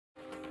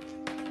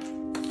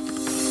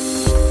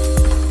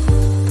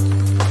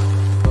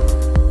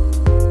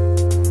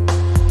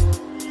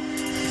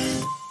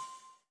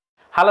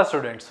Hello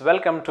students,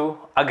 welcome to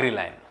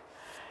ಅಗ್ರಿಲೈನ್.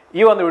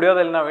 ಈ ಒಂದು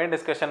ವಿಡಿಯೋದಲ್ಲಿ ನಾವು ಏನು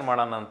ಡಿಸ್ಕಷನ್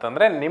ಮಾಡೋಣ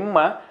ಅಂತಂದರೆ,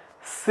 ನಿಮ್ಮ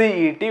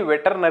CET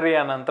ವೆಟರ್ನರಿ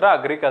ಅನಂತರ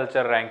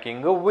agriculture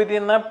ranking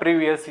within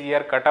previous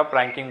year cut off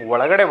ranking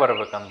ಒಳಗಡೆ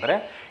ಬರಬೇಕಂದ್ರೆ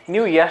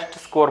ನೀವು ಎಷ್ಟು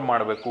ಸ್ಕೋರ್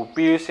ಮಾಡಬೇಕು,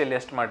 PUCಯಲ್ಲಿ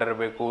ಎಷ್ಟು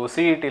ಮಾಡಿರಬೇಕು,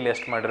 CETಲಿ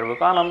ಎಷ್ಟು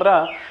ಮಾಡಿರಬೇಕು. ಆನಂತರ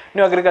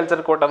ನೀವು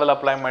ಅಗ್ರಿಕಲ್ಚರ್ ಕೋಟಾದಲ್ಲಿ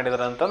ಅಪ್ಲೈ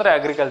ಮಾಡಿದ್ರೆ ಅಂತಂದರೆ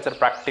ಅಗ್ರಿಕಲ್ಚರ್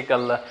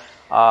ಪ್ರಾಕ್ಟಿಕಲ್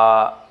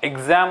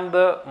ಎಕ್ಸಾಮ್ದ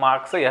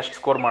ಮಾರ್ಕ್ಸ್ ಎಷ್ಟು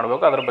ಸ್ಕೋರ್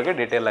ಮಾಡಬೇಕು ಅದ್ರ ಬಗ್ಗೆ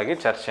ಡೀಟೇಲ್ ಆಗಿ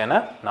ಚರ್ಚೆನ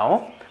ನಾವು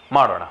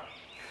ಮಾಡೋಣ.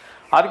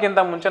 ಅದಕ್ಕಿಂತ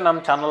ಮುಂಚೆ ನಮ್ಮ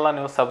ಚಾನಲ್ನ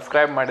ನೀವು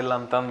ಸಬ್ಸ್ಕ್ರೈಬ್ ಮಾಡಿಲ್ಲ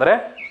ಅಂತಂದರೆ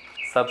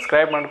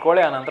ಸಬ್ಸ್ಕ್ರೈಬ್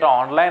ಮಾಡ್ಕೊಳ್ಳಿ. ಆನಂತರ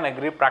ಆನ್ಲೈನ್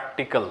ಅಗ್ರಿ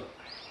ಪ್ರಾಕ್ಟಿಕಲ್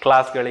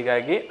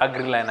ಕ್ಲಾಸ್ಗಳಿಗಾಗಿ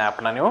ಅಗ್ರಿಲೈನ್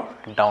ಆ್ಯಪ್ನ ನೀವು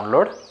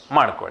ಡೌನ್ಲೋಡ್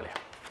ಮಾಡ್ಕೊಳ್ಳಿ.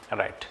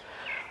 ರೈಟ್,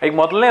 ಈಗ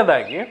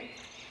ಮೊದಲನೇದಾಗಿ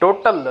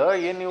ಟೋಟಲ್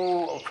ಏನು ನೀವು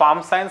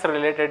ಫಾರ್ಮ್ ಸೈನ್ಸ್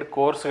ರಿಲೇಟೆಡ್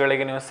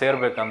ಕೋರ್ಸ್ಗಳಿಗೆ ನೀವು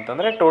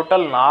ಸೇರಬೇಕಂತಂದರೆ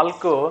ಟೋಟಲ್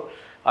 4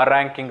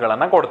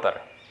 ರ್ಯಾಂಕಿಂಗ್ಗಳನ್ನು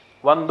ಕೊಡ್ತಾರೆ.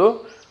 ಒಂದು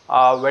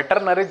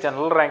ವೆಟರ್ನರಿ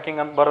ಜನರಲ್ ರ್ಯಾಂಕಿಂಗ್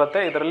ಅಂತ ಬರುತ್ತೆ,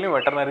 ಇದರಲ್ಲಿ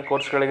ವೆಟರ್ನರಿ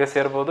ಕೋರ್ಸ್ಗಳಿಗೆ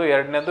ಸೇರ್ಬೋದು.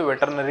 ಎರಡನೇದು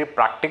ವೆಟರ್ನರಿ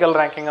ಪ್ರಾಕ್ಟಿಕಲ್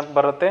ರ್ಯಾಂಕಿಂಗ್ ಅಂತ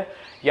ಬರುತ್ತೆ.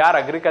 ಯಾರು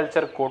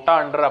ಅಗ್ರಿಕಲ್ಚರ್ ಕೋಟಾ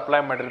ಅಂಡರ್ ಅಪ್ಲೈ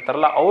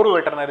ಮಾಡಿರ್ತಾರಲ್ಲ ಅವರು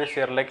ವೆಟರ್ನರಿ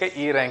ಸೇರ್ಲಿಕ್ಕೆ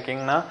ಈ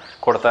ರ್ಯಾಂಕಿಂಗ್ನ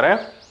ಕೊಡ್ತಾರೆ.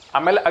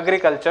 ಆಮೇಲೆ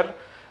ಅಗ್ರಿಕಲ್ಚರ್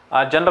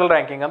ಜನರಲ್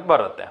ರ್ಯಾಂಕಿಂಗ್ ಅಂತ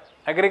ಬರುತ್ತೆ.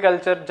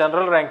 Agriculture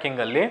general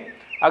ರ್ಯಾಂಕಿಂಗಲ್ಲಿ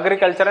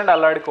agriculture and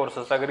allied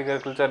courses,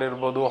 agriculture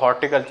ಇರ್ಬೋದು,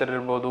 ಹಾರ್ಟಿಕಲ್ಚರ್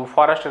ಇರ್ಬೋದು,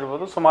 ಫಾರೆಸ್ಟ್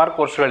ಇರ್ಬೋದು, ಸುಮಾರು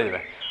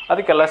ಕೋರ್ಸ್ಗಳಿವೆ.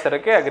 ಅದಕ್ಕೆಲ್ಲ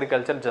ಸೇರೋಕ್ಕೆ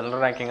ಅಗ್ರಿಕಲ್ಚರ್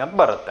ಜನರಲ್ ರ್ಯಾಂಕಿಂಗ್ ಅಂತ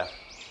ಬರುತ್ತೆ.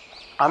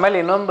 ಆಮೇಲೆ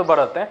ಇನ್ನೊಂದು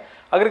ಬರುತ್ತೆ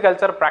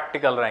ಅಗ್ರಿಕಲ್ಚರ್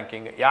ಪ್ರಾಕ್ಟಿಕಲ್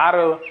ರ್ಯಾಂಕಿಂಗ್.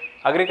 ಯಾರು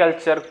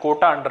ಅಗ್ರಿಕಲ್ಚರ್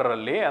ಕೋಟಾ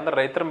ಅಂಡರಲ್ಲಿ ಅಂದರೆ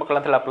ರೈತರ ಮಕ್ಕಳು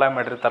ಅಂತೇಳಿ ಅಪ್ಲೈ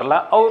ಮಾಡಿರ್ತಾರಲ್ಲ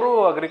ಅವರು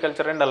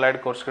ಅಗ್ರಿಕಲ್ಚರ್ ಆ್ಯಂಡ್ ಅಲೈಡ್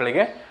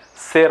ಕೋರ್ಸ್ಗಳಿಗೆ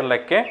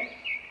ಸೇರ್ಲಿಕ್ಕೆ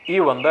ಈ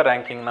ಒಂದು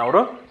ರ್ಯಾಂಕಿಂಗ್ನ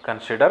ಅವರು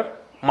ಕನ್ಸಿಡರ್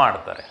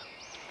ಮಾಡ್ತಾರೆ.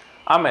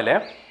 ಆಮೇಲೆ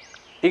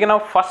ಈಗ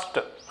ನಾವು ಫಸ್ಟ್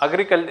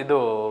ಇದು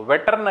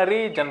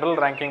ವೆಟರ್ನರಿ ಜನರಲ್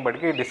ರ್ಯಾಂಕಿಂಗ್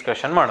ಬಗ್ಗೆ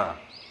ಡಿಸ್ಕಷನ್ ಮಾಡೋಣ.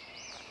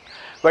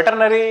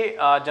 ವೆಟರ್ನರಿ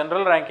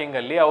ಜನರಲ್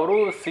ರ್ಯಾಂಕಿಂಗಲ್ಲಿ ಅವರು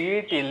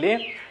CETಲಿ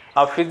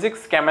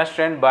ಫಿಸಿಕ್ಸ್,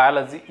 ಕೆಮಿಸ್ಟ್ರಿ ಆ್ಯಂಡ್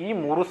ಬಯಾಲಜಿ ಈ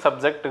 3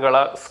 ಸಬ್ಜೆಕ್ಟ್ಗಳ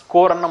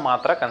ಸ್ಕೋರನ್ನು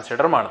ಮಾತ್ರ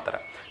ಕನ್ಸಿಡರ್ ಮಾಡ್ತಾರೆ.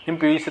 ನಿಮ್ಮ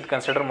PUCದು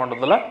ಕನ್ಸಿಡರ್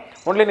ಮಾಡೋದಿಲ್ಲ,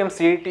 ಓನ್ಲಿ ನಿಮ್ಮ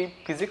CET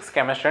physics,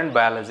 chemistry and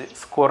biology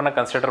ಸ್ಕೋರ್ನ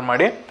consider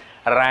ಮಾಡಿ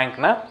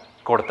ರ್ಯಾಂಕ್ನ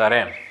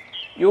ಕೊಡ್ತಾರೆ.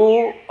 ಇವು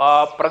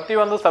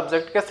ಪ್ರತಿಯೊಂದು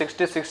ಸಬ್ಜೆಕ್ಟ್ಗೆ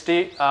 60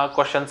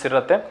 ಕ್ವಶನ್ಸ್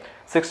ಇರುತ್ತೆ.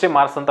 60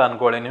 ಮಾರ್ಕ್ಸ್ ಅಂತ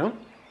ಅಂದ್ಕೊಳ್ಳಿ ನೀವು.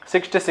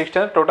 60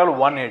 ಅಂದರೆ ಟೋಟಲ್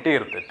 180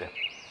 ಇರ್ತೈತೆ.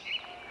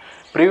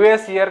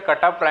 Previous year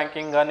cut off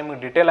ranking ನಿಮ್ಗೆ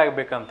ಡೀಟೇಲ್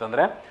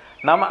ಆಗಬೇಕಂತಂದರೆ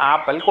ನಮ್ಮ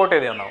ಆ್ಯಪಲ್ಲಿ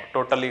ಕೊಟ್ಟಿದ್ದೇವೆ ನಾವು.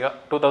 ಟೋಟಲ್ ಈಗ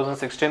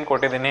 2016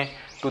 ಕೊಟ್ಟಿದ್ದೀನಿ,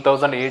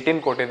 2018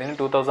 ಕೊಟ್ಟಿದ್ದೀನಿ,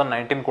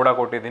 2019 ಕೂಡ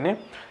ಕೊಟ್ಟಿದ್ದೀನಿ.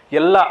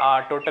 ಎಲ್ಲ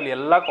ಟೋಟಲ್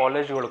ಎಲ್ಲ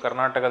ಕಾಲೇಜ್ಗಳು,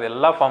 ಕರ್ನಾಟಕದ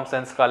ಎಲ್ಲ ಫಾರ್ಮ್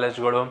ಸೈನ್ಸ್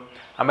ಕಾಲೇಜ್ಗಳು,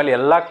 ಆಮೇಲೆ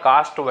ಎಲ್ಲ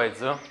ಕಾಸ್ಟ್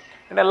ವೈಸು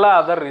ಆ್ಯಂಡ್ ಎಲ್ಲ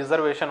ಅದರ್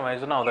ರಿಸರ್ವೇಷನ್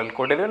ವೈಸು ನಾವು ಅದ್ರಲ್ಲಿ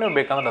ಕೊಟ್ಟಿದ್ದೀವಿ. ನೀವು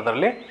ಬೇಕಂದ್ರೆ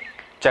ಅದರಲ್ಲಿ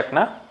ಚೆಕ್ನ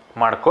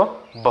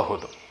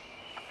ಮಾಡ್ಕೋಬಹುದು.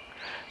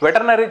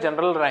 Veterinary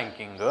general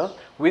ranking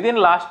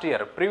within last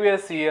year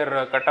previous year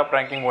cut off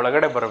ranking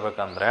ಒಳಗಡೆ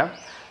ಬರಬೇಕಂದ್ರೆ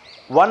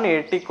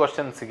 180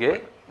 ಕ್ವಶನ್ಸ್ಗೆ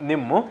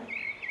ನಿಮ್ಮ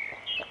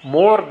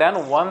ಮೋರ್ ದ್ಯಾನ್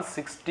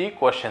 160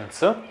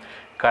 ಕ್ವಶನ್ಸ್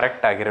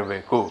ಕರೆಕ್ಟ್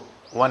ಆಗಿರಬೇಕು.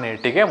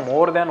 180ಗೆ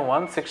ಮೋರ್ ದ್ಯಾನ್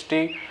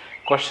 160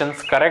 ಕ್ವಶನ್ಸ್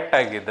ಕರೆಕ್ಟ್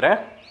ಆಗಿದ್ದರೆ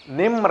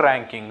ನಿಮ್ಮ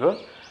ರ್ಯಾಂಕಿಂಗು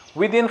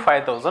ವಿದಿನ್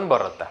 5000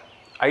 ಬರುತ್ತೆ.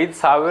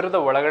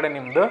 5000 ಒಳಗಡೆ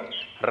ನಿಮ್ಮದು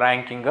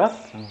ರ್ಯಾಂಕಿಂಗ್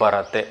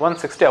ಬರುತ್ತೆ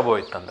 160 ಅಬೋವ್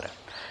ಇತ್ತಂದರೆ.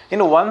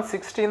 ಇನ್ನು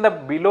 160ಇಂದ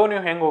ಬಿಲೋ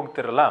ನೀವು ಹೆಂಗೆ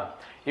ಹೋಗ್ತಿರಲ್ಲ,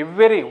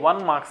 ಇವೆರಿ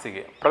 1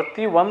 ಮಾರ್ಕ್ಸಿಗೆ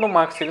ಪ್ರತಿ 1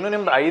 ಮಾರ್ಕ್ಸಿಗೂ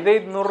ನಿಮ್ದು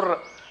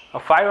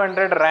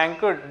 500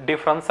 ರ್ಯಾಂಕ್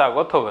ಡಿಫ್ರೆನ್ಸ್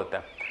ಆಗೋದು ಹೋಗುತ್ತೆ.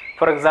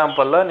 ಫಾರ್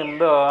ಎಕ್ಸಾಂಪಲ್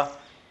ನಿಮ್ಮದು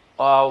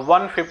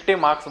 150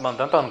 ಮಾರ್ಕ್ಸ್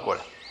ಬಂತಂತ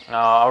ಅಂದ್ಕೊಳ್ಳಿ.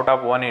 ಔಟ್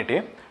ಆಫ್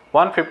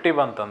 150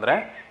 ಬಂತಂದರೆ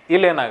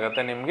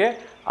ಇಲ್ಲೇನಾಗುತ್ತೆ ನಿಮಗೆ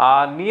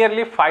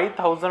ನಿಯರ್ಲಿ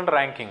 5000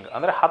 ರ್ಯಾಂಕಿಂಗ್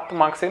ಅಂದರೆ 10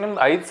 ಮಾರ್ಕ್ಸಿಗೆ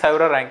ನಿಮ್ದು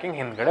 5000 ರ್ಯಾಂಕಿಂಗ್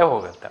ಹಿಂದ್ಗಡೆ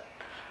ಹೋಗುತ್ತೆ.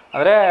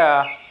 ಅಂದರೆ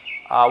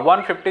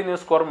 150 ನೀವು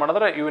ಸ್ಕೋರ್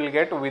ಮಾಡಿದ್ರೆ you will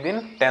get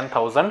within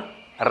 10,000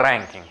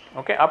 ranking.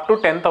 Okay, up to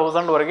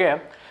 10,000ವರೆಗೆ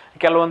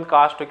ಕೆಲವೊಂದು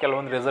ಕಾಸ್ಟ್,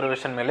 ಕೆಲವೊಂದು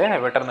ರಿಸರ್ವೇಷನ್ ಮೇಲೆ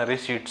ವೆಟರ್ನರಿ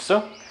ಸೀಟ್ಸು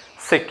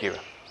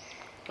ಸಿಕ್ಕಿವೆ.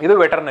 ಇದು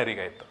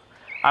ವೆಟರ್ನರಿಗಾಯಿತು.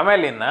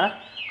 ಆಮೇಲೆ ಇನ್ನು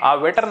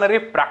ವೆಟರ್ನರಿ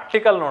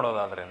ಪ್ರಾಕ್ಟಿಕಲ್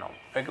ನೋಡೋದಾದರೆ ನಾವು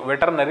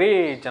ವೆಟರ್ನರಿ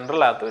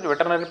ಜನರಲ್ ಆಯಿತು.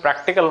 ವೆಟರ್ನರಿ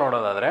ಪ್ರಾಕ್ಟಿಕಲ್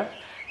ನೋಡೋದಾದರೆ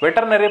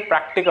ವೆಟರ್ನರಿ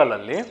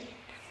ಪ್ರಾಕ್ಟಿಕಲಲ್ಲಿ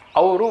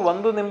ಅವರು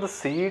ಒಂದು ನಿಮ್ಮದು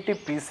CET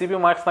PCB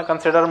ಮಾರ್ಕ್ಸ್ನ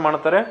ಕನ್ಸಿಡರ್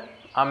ಮಾಡ್ತಾರೆ.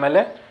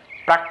 ಆಮೇಲೆ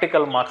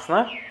ಪ್ರಾಕ್ಟಿಕಲ್ ಮಾರ್ಕ್ಸ್ನ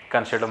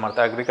ಕನ್ಸಿಡರ್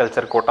ಮಾಡ್ತಾರೆ.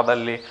 ಅಗ್ರಿಕಲ್ಚರ್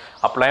ಕೋಟಾದಲ್ಲಿ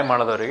ಅಪ್ಲೈ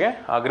ಮಾಡೋದವರಿಗೆ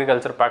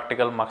ಅಗ್ರಿಕಲ್ಚರ್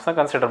ಪ್ರಾಕ್ಟಿಕಲ್ ಮಾರ್ಕ್ಸ್ನ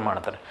ಕನ್ಸಿಡರ್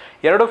ಮಾಡ್ತಾರೆ.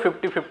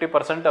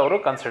 50% ಅವರು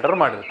ಕನ್ಸಿಡರ್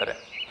ಮಾಡಿರ್ತಾರೆ.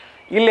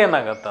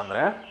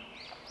 ಇಲ್ಲೇನಾಗತ್ತಂದರೆ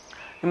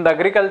ನಿಮ್ದು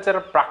ಅಗ್ರಿಕಲ್ಚರ್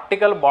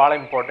ಪ್ರಾಕ್ಟಿಕಲ್ ಭಾಳ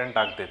ಇಂಪಾರ್ಟೆಂಟ್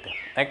ಆಗ್ತೈತಿ.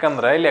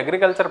 ಯಾಕಂದರೆ ಇಲ್ಲಿ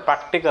ಅಗ್ರಿಕಲ್ಚರ್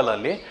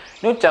ಪ್ರಾಕ್ಟಿಕಲಲ್ಲಿ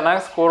ನೀವು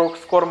ಚೆನ್ನಾಗಿ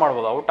ಸ್ಕೋರ್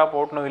ಮಾಡ್ಬೋದು.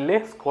 ಔಟ್ ನೀವು ಇಲ್ಲಿ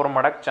ಸ್ಕೋರ್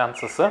ಮಾಡೋಕ್ಕೆ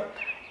ಚಾನ್ಸಸ್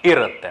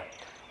ಇರುತ್ತೆ.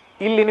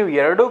 ಇಲ್ಲಿ ನೀವು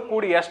ಎರಡೂ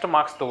ಕೂಡಿ ಎಷ್ಟು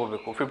ಮಾರ್ಕ್ಸ್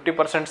ತೊಗೋಬೇಕು,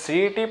 50%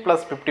 CET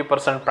ಪ್ಲಸ್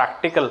 50%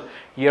 ಪ್ರಾಕ್ಟಿಕಲ್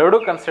ಎರಡೂ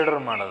ಕನ್ಸಿಡರ್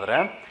ಮಾಡಿದ್ರೆ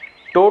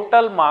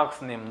ಟೋಟಲ್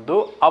ಮಾರ್ಕ್ಸ್ ನಿಮ್ಮದು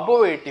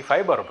ಅಬೋವ್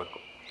 85 ಬರಬೇಕು.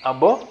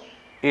 ಅಬೋವ್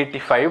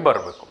 85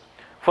 ಬರಬೇಕು.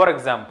 ಫಾರ್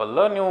ಎಕ್ಸಾಂಪಲ್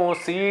ನೀವು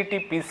CET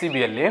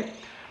PCBಯಲ್ಲಿ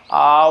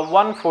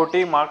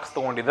 140 ಮಾರ್ಕ್ಸ್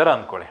ತೊಗೊಂಡಿದ್ದಾರೆ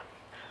ಅಂದ್ಕೊಳ್ಳಿ.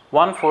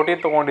 140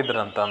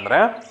 ತೊಗೊಂಡಿದ್ರಂತಂದರೆ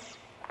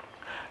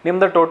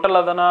ನಿಮ್ಮದು ಟೋಟಲ್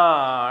ಅದನ್ನು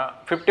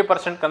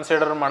 50%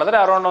 ಕನ್ಸಿಡರ್ ಮಾಡಿದ್ರೆ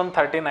ಅರೌಂಡ್ ಒಂದು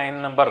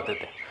 39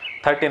 ಬರ್ತೈತೆ.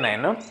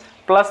 39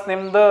 ಪ್ಲಸ್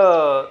ನಿಮ್ಮದು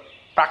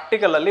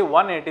ಪ್ರಾಕ್ಟಿಕಲಲ್ಲಿ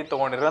 180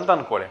 ತೊಗೊಂಡಿರಿ ಅಂತ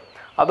ಅಂದ್ಕೊಳ್ಳಿ,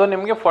 ಅದು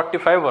ನಿಮಗೆ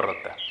 45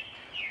 ಬರುತ್ತೆ.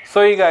 ಸೊ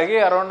ಹೀಗಾಗಿ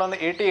ಅರೌಂಡ್ ಒಂದು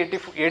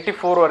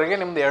 84ವರೆಗೆ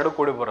ನಿಮ್ಮದು ಎರಡು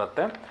ಕೂಡಿ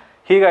ಬರುತ್ತೆ.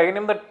 ಹೀಗಾಗಿ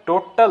ನಿಮ್ಮದು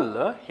ಟೋಟಲ್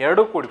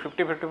ಎರಡು ಕೂಡಿ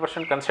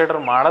 50% ಕನ್ಸಿಡರ್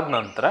ಮಾಡಿದ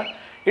ನಂತರ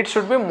it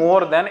should be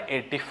more than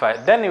 85.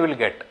 Then you will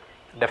get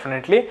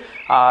definitely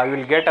you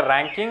will get a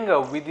ranking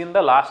within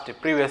the last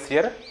previous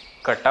year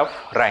cut off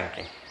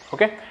ranking.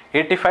 Okay,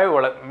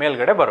 85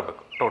 ಮೇಲ್ಗಡೆ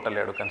ಬರಬೇಕು ಟೋಟಲ್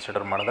ಎರಡು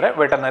ಕನ್ಸಿಡರ್ ಮಾಡಿದ್ರೆ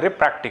ವೆಟರ್ನರಿ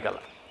ಪ್ರಾಕ್ಟಿಕಲ್.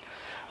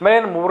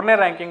 ಆಮೇಲೆ ಮೂರನೇ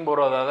ರ್ಯಾಂಕಿಂಗ್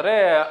ಬರೋದಾದರೆ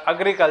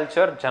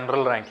ಅಗ್ರಿಕಲ್ಚರ್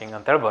ಜನರಲ್ ರ್ಯಾಂಕಿಂಗ್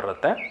ಅಂತೇಳಿ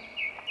ಬರುತ್ತೆ.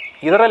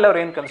 ಇದರಲ್ಲಿ ಅವ್ರು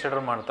ಏನು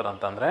ಕನ್ಸಿಡರ್ ಮಾಡ್ತಾರೆ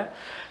ಅಂತಂದರೆ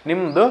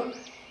ನಿಮ್ಮದು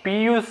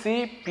PUC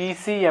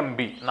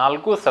PCMB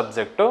 4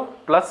 subject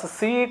plus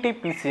CET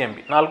PCMB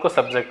 4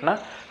 ಸಬ್ಜೆಕ್ಟ್ನ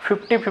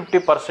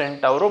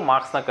 50-50% ಅವರು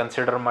ಮಾರ್ಕ್ಸ್ನ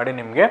ಕನ್ಸಿಡರ್ ಮಾಡಿ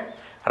ನಿಮಗೆ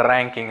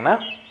ರ್ಯಾಂಕಿಂಗ್ನ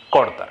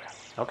ಕೊಡ್ತಾರೆ.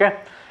 ಓಕೆ,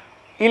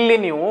 ಇಲ್ಲಿ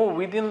ನೀವು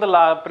within the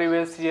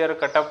previous year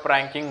cut off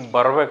ranking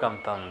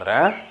ಬರಬೇಕಂತಂದರೆ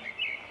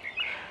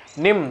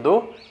ನಿಮ್ಮದು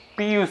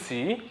PUC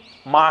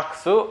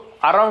marks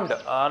around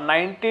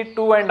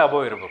 92 and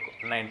above ಇರಬೇಕು,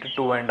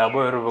 92 ಆ್ಯಂಡ್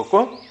ಅಬೋವ್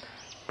ಇರಬೇಕು.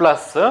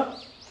 ಪ್ಲಸ್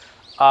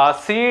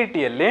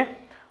CETಯಲ್ಲಿ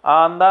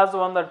ಅಂದಾಜು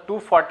ಒಂದು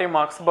 240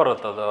 ಮಾರ್ಕ್ಸ್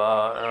ಬರುತ್ತದು.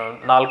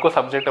 4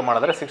 ಸಬ್ಜೆಕ್ಟ್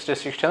ಮಾಡಿದ್ರೆ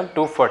 66 ಅಂದರೆ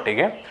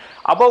 240ಗೆ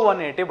ಅಬೋವ್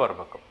 180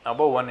 ಬರಬೇಕು,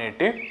 ಅಬೋವ್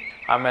 180.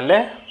 ಆಮೇಲೆ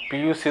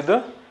PUCದು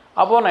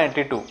ಅಬೋವ್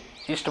 92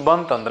 ಇಷ್ಟು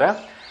ಬಂತಂದರೆ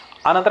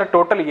ಆನಂತರ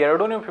ಟೋಟಲ್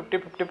ಎರಡೂ ನೀವು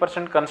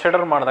 50-50%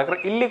 ಕನ್ಸಿಡರ್ ಮಾಡಿದಾಗ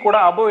ಇಲ್ಲಿ ಕೂಡ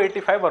ಅಬೋವ್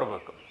 85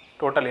 ಬರಬೇಕು.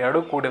 ಟೋಟಲ್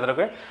ಎರಡೂ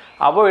ಕೂಡಿದ್ರಾಗೆ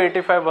ಅಬೋವ್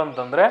 85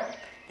 ಬಂತಂದರೆ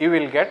you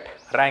will get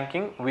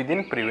ranking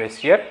within previous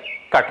year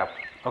cut off.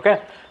 Okay,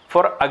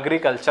 for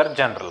agriculture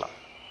general.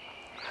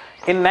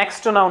 ಇನ್ನು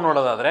ನೆಕ್ಸ್ಟ್ ನಾವು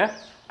ನೋಡೋದಾದರೆ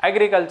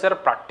agriculture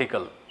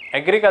practical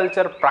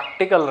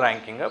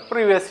ranking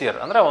previous year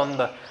ಅಂದರೆ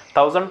ಒಂದು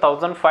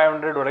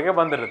 1500ವರೆಗೆ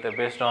ಬಂದಿರುತ್ತೆ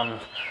ಬೇಸ್ಡ್ ಆನ್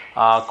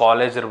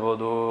ಕಾಲೇಜ್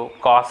ಇರ್ಬೋದು,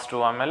 ಕಾಸ್ಟು,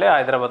 ಆಮೇಲೆ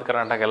ಹೈದರಾಬಾದ್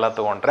ಕರ್ನಾಟಕ ಎಲ್ಲ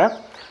ತೊಗೊಂಡ್ರೆ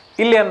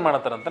ಇಲ್ಲಿ ಏನು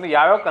ಮಾಡ್ತಾರೆ ಅಂತಂದ್ರೆ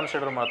ಯಾವ್ಯಾವ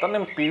ಕನ್ಸಿಡರ್ ಮಾಡ್ತಾರೆ,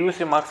 ನಿಮ್ಮ PUC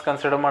ಮಾರ್ಕ್ಸ್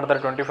ಕನ್ಸಿಡರ್ ಮಾಡ್ತಾರೆ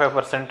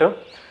 25%,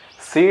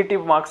 CET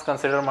ಮಾರ್ಕ್ಸ್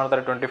ಕನ್ಸಿಡರ್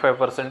ಮಾಡ್ತಾರೆ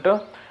 25%,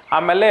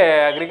 ಆಮೇಲೆ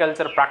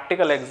ಅಗ್ರಿಕಲ್ಚರ್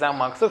ಪ್ರಾಕ್ಟಿಕಲ್ ಎಕ್ಸಾಮ್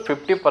ಮಾರ್ಕ್ಸು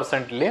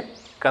 50% ಇಲ್ಲಿ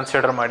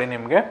ಕನ್ಸಿಡರ್ ಮಾಡಿ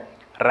ನಿಮಗೆ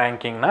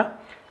ರ್ಯಾಂಕಿಂಗ್ನ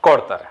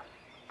ಕೊಡ್ತಾರೆ.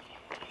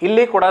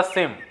 ಇಲ್ಲಿ ಕೂಡ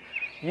ಸೇಮ್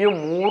ಈ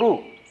ಮೂರು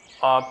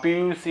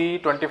PUC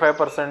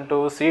 25%,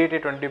 CET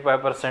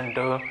 25%,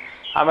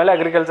 ಆಮೇಲೆ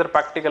ಅಗ್ರಿಕಲ್ಚರ್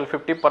ಪ್ರಾಕ್ಟಿಕಲ್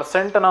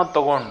 50% ನಾವು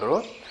ತೊಗೊಂಡ್ರು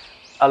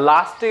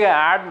ಲಾಸ್ಟಿಗೆ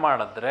ಆ್ಯಡ್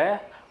ಮಾಡಿದ್ರೆ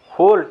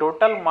hole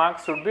total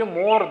marks should be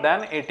more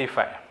than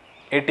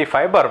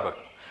 85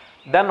 ಬರಬೇಕು.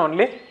 Then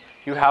only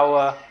you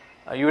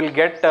will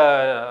get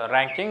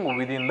ranking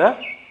within the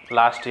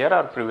last year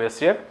R previous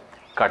year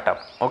cut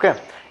off. Okay,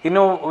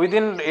 ಇನ್ನು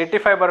ವಿದಿನ್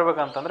 85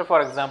 ಬರಬೇಕಂತಂದರೆ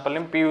ಫಾರ್ ಎಕ್ಸಾಂಪಲ್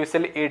ನಿಮ್ಮ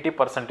PUCಯಲ್ಲಿ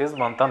 80%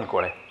 ಬಂತು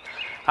ಅಂದ್ಕೊಳ್ಳಿ.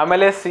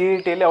 ಆಮೇಲೆ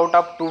CETಯಲ್ಲಿ ಔಟ್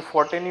ಆಫ್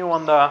 240 ನೀವು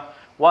ಒಂದು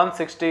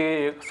 160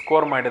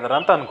 ಸ್ಕೋರ್ ಮಾಡಿದಾರೆ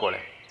ಅಂತ ಅಂದ್ಕೊಳ್ಳಿ.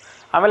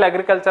 ಆಮೇಲೆ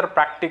ಅಗ್ರಿಕಲ್ಚರ್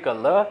ಪ್ರಾಕ್ಟಿಕಲ್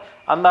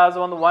ಅಂದಾಜು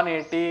ಒಂದು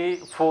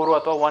 184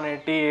 ಅಥವಾ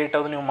 188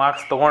 ಅದು ನೀವು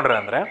ಮಾರ್ಕ್ಸ್ ತೊಗೊಂಡ್ರೆ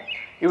ಅಂದರೆ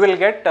you will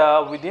get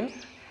within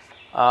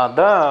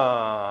the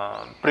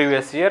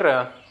previous year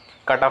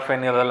cut off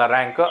ಏನಿರಲ್ಲ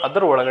ರ್ಯಾಂಕ್,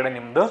 ಅದ್ರ ಒಳಗಡೆ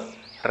ನಿಮ್ಮದು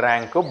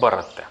ರ್ಯಾಂಕು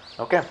ಬರುತ್ತೆ.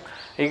 ಓಕೆ,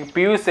 ಈಗ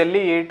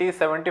PUCಯಲ್ಲಿ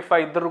 80-75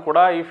 ಇದ್ದರೂ ಕೂಡ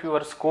if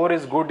your score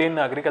is good in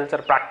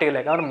agriculture practical,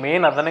 ಯಾಕಂದ್ರೆ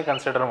ಮೇನ್ ಅದನ್ನೇ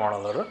ಕನ್ಸಿಡರ್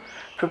ಮಾಡೋದವರು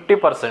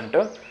 50%.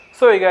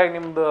 ಸೊ ಹೀಗಾಗಿ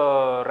ನಿಮ್ಮದು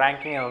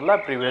ರ್ಯಾಂಕಿಂಗ್ ಏನಲ್ಲ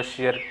ಪ್ರೀವಿಯಸ್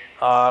ಇಯರ್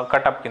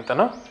ಕಟ್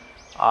ಆಫ್ಗಿಂತನೂ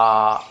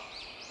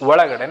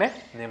ಒಳಗಡೆ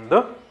ನಿಮ್ಮದು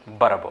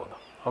ಬರಬಹುದು.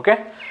 Okay,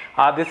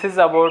 this is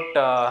about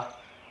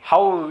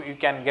how you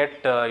can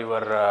get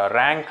your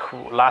rank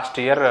last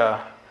year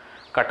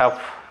cut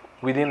off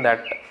within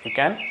that you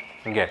can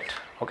get.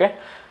 Okay,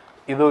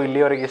 ಇದು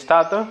ಇಲ್ಲಿವರೆಗೆ ಇಷ್ಟ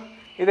ಆಯಿತು.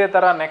 ಇದೇ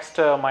ಥರ ನೆಕ್ಸ್ಟ್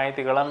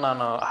ಮಾಹಿತಿಗಳನ್ನು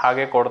ನಾನು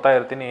ಹಾಗೆ ಕೊಡ್ತಾ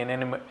ಇರ್ತೀನಿ.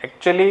 ಏನೇನು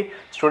ಆ್ಯಕ್ಚುಲಿ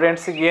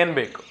ಸ್ಟೂಡೆಂಟ್ಸಿಗೆ ಏನು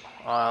ಬೇಕು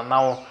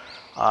ನಾವು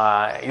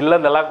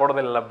ಇಲ್ಲದೆಲ್ಲ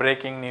ಕೊಡೋದಿಲ್ಲ,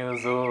 breaking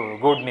news,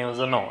 good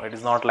news, no, it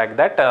is not like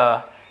that.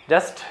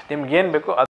 Just ನಿಮ್ಗೆ ಏನು ಬೇಕು